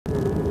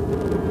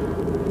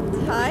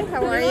Hi,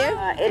 how are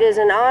you? It is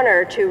an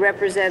honor to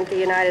represent the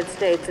United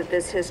States at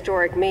this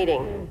historic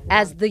meeting.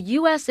 As the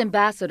U.S.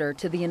 ambassador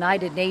to the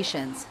United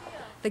Nations,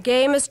 the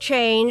game has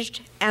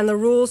changed, and the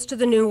rules to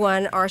the new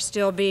one are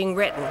still being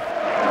written.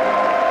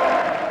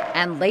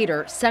 And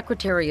later,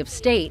 Secretary of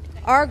State.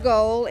 Our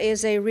goal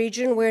is a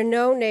region where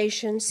no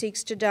nation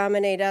seeks to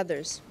dominate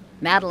others.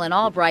 Madeleine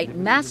Albright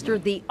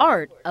mastered the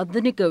art of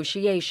the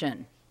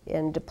negotiation.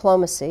 In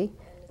diplomacy,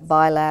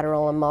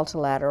 bilateral and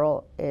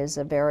multilateral is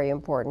a very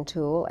important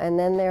tool. And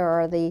then there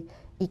are the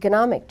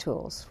economic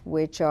tools,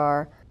 which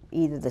are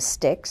either the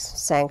sticks,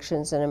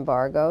 sanctions and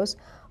embargoes,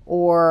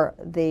 or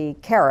the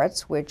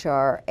carrots, which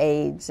are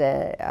aids,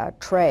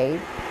 trade.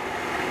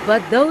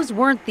 But those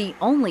weren't the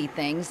only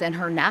things in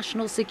her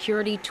national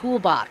security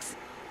toolbox.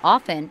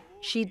 Often,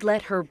 she'd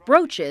let her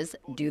brooches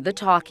do the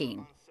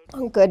talking.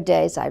 On good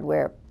days, I'd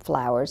wear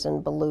flowers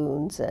and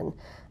balloons and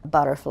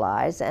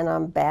butterflies, and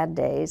on bad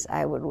days,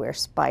 I would wear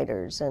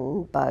spiders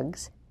and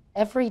bugs.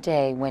 Every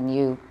day when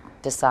you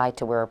decide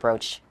to wear a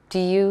brooch, do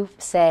you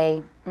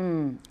say,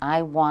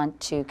 I want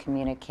to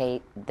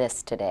communicate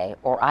this today,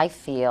 or I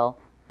feel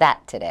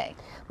that today?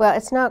 Well,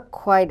 it's not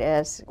quite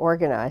as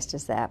organized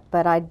as that,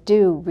 but I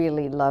do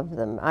really love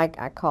them. I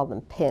call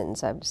them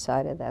pins. I've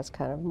decided that's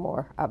kind of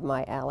more up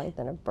my alley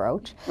than a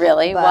brooch.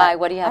 Really? But why?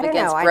 What do you have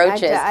against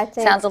brooches? I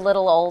think sounds a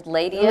little old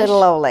ladyish. A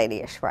little old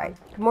ladyish, right.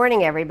 Good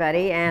morning,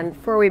 everybody. And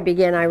before we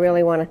begin, I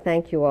really want to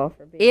thank you all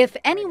for being here. If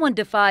anyone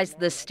defies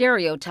the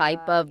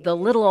stereotype of the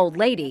little old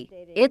lady,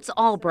 it's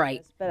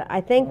Albright. But I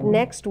think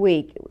next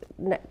week,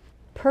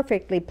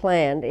 perfectly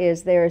planned,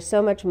 is there is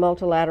so much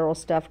multilateral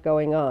stuff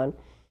going on.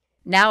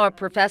 Now a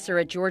professor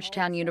at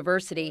Georgetown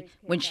University,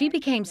 when she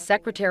became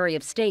Secretary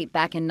of State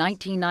back in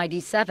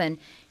 1997,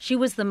 she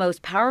was the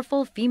most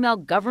powerful female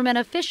government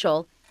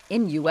official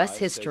in U.S.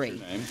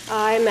 history.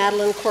 I,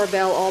 Madeleine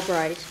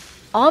Albright.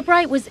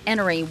 Albright was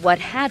entering what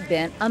had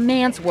been a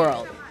man's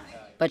world,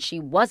 but she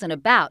wasn't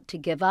about to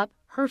give up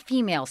her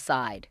female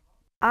side.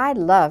 I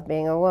love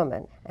being a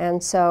woman,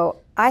 and so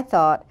I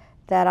thought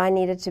that I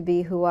needed to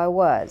be who I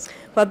was.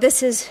 Well,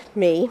 this is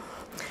me.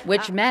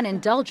 Which meant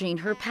indulging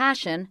her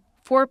passion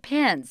for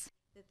pins.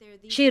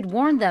 She had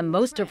worn them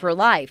most of her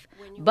life,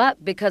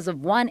 but because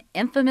of one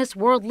infamous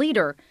world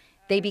leader,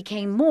 they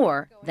became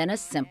more than a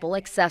simple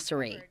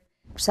accessory.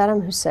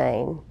 Saddam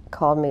Hussein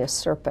called me a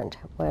serpent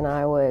when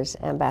I was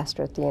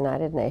ambassador at the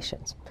United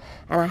Nations.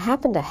 And I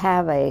happened to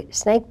have a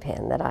snake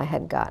pin that I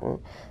had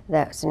gotten.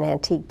 That was an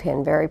antique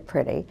pin, very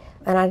pretty.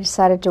 And I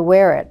decided to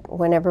wear it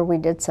whenever we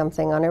did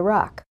something on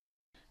Iraq.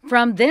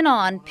 From then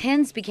on,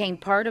 pins became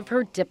part of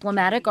her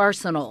diplomatic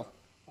arsenal.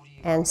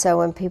 And so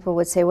when people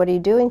would say, "What are you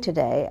doing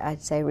today?"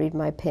 I'd say, "Read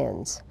my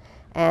pins."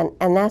 And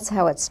that's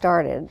how it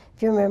started.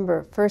 If you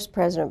remember, first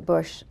President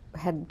Bush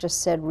had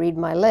just said, "Read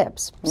my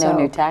lips." No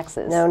new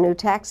taxes. No new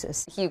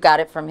taxes. You got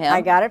it from him? I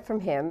got it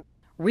from him.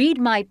 Read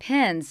My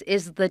Pins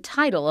is the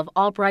title of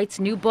Albright's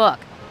new book.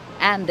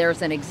 And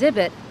there's an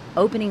exhibit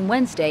opening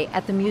Wednesday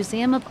at the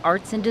Museum of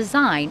Arts and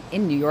Design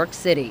in New York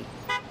City.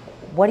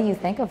 What do you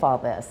think of all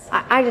this?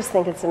 I just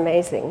think it's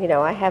amazing. You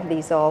know, I have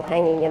these all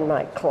hanging in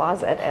my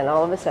closet, and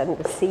all of a sudden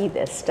to see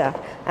this stuff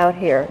out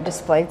here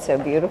displayed so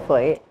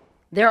beautifully.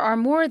 There are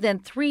more than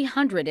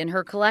 300 in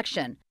her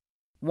collection.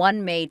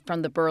 One made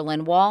from the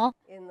Berlin Wall,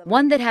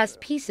 one that has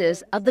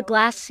pieces of the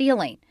glass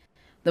ceiling.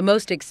 The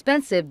most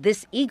expensive,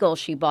 this eagle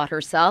she bought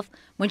herself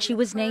when she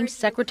was named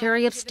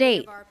Secretary of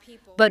State.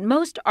 But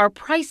most are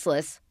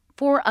priceless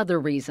for other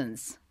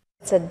reasons.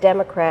 It's a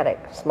democratic,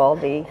 small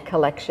d,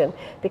 collection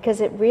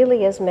because it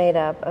really is made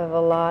up of a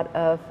lot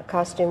of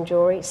costume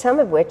jewelry, some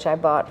of which I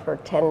bought for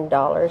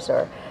 $10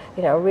 or,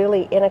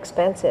 really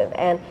inexpensive.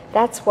 And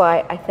that's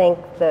why I think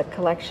the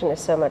collection is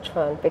so much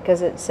fun,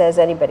 because it says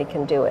anybody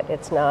can do it.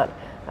 It's not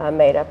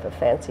made up of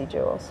fancy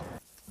jewels.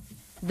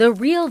 The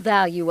real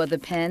value of the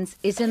pins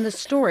is in the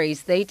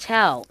stories they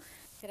tell.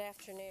 Good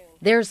afternoon.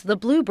 There's the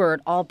Bluebird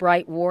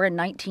Albright wore in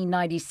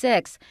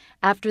 1996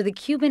 after the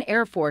Cuban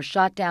Air Force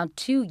shot down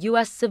 2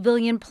 U.S.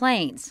 civilian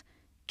planes,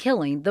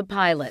 killing the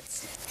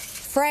pilots.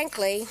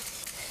 Frankly,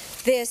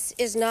 this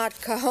is not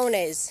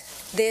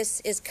cojones.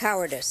 This is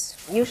cowardice.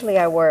 Usually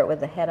I wore it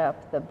with the head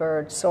up, the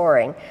bird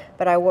soaring,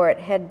 but I wore it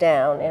head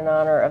down in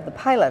honor of the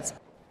pilots.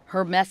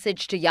 Her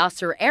message to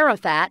Yasser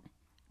Arafat,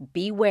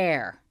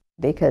 beware.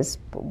 Because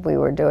we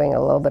were doing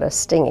a little bit of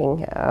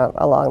stinging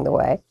along the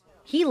way.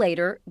 He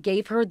later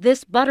gave her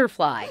this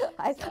butterfly.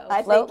 I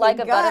float like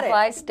a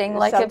butterfly, sting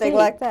like a bee. Something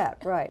like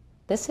that, right.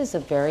 This is a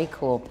very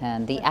cool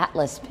pin, the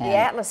Atlas pin. The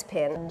Atlas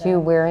pin. Do you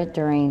wear it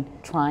during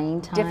trying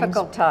times?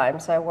 Difficult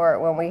times. I wore it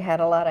when we had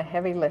a lot of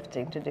heavy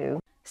lifting to do.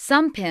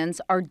 Some pins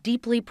are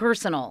deeply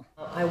personal.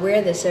 I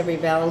wear this every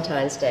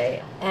Valentine's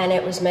Day, and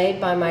it was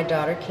made by my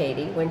daughter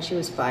Katie when she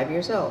was 5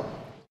 years old.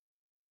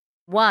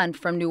 One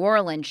from New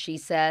Orleans, she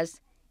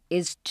says,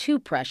 is too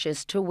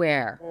precious to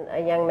wear. A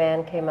young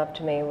man came up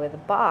to me with a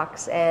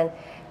box, and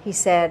he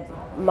said,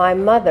 "My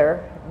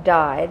mother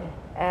died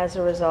as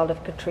a result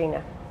of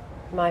Katrina.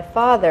 My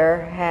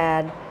father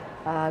had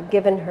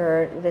given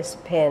her this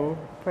pin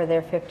for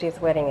their 50th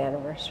wedding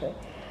anniversary,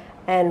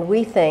 and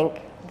we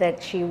think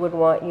that she would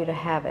want you to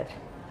have it.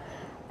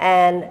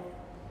 And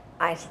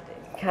I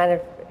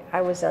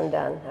was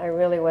undone. I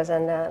really was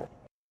undone.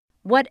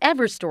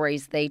 Whatever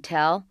stories they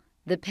tell,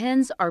 the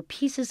pins are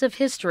pieces of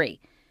history,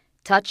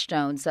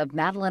 touchstones of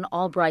Madeleine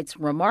Albright's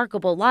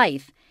remarkable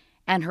life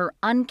and her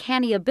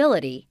uncanny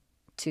ability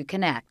to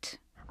connect.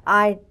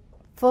 I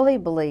fully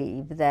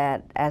believe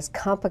that as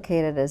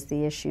complicated as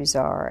the issues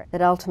are,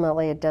 that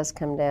ultimately it does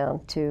come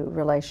down to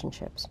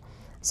relationships.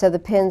 So the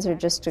pins are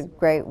just a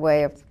great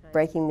way of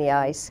breaking the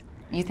ice.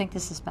 You think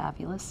this is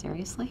fabulous,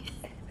 seriously?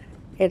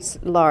 It's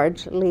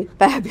largely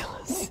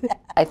fabulous.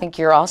 I think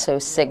you're also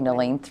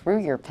signaling through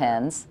your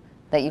pins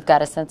that you've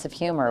got a sense of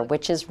humor,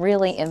 which is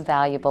really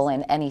invaluable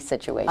in any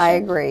situation. I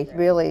agree.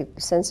 Really,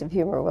 sense of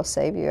humor will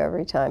save you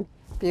every time.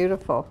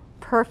 Beautiful.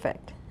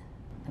 Perfect.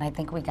 And I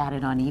think we got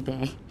it on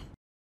eBay.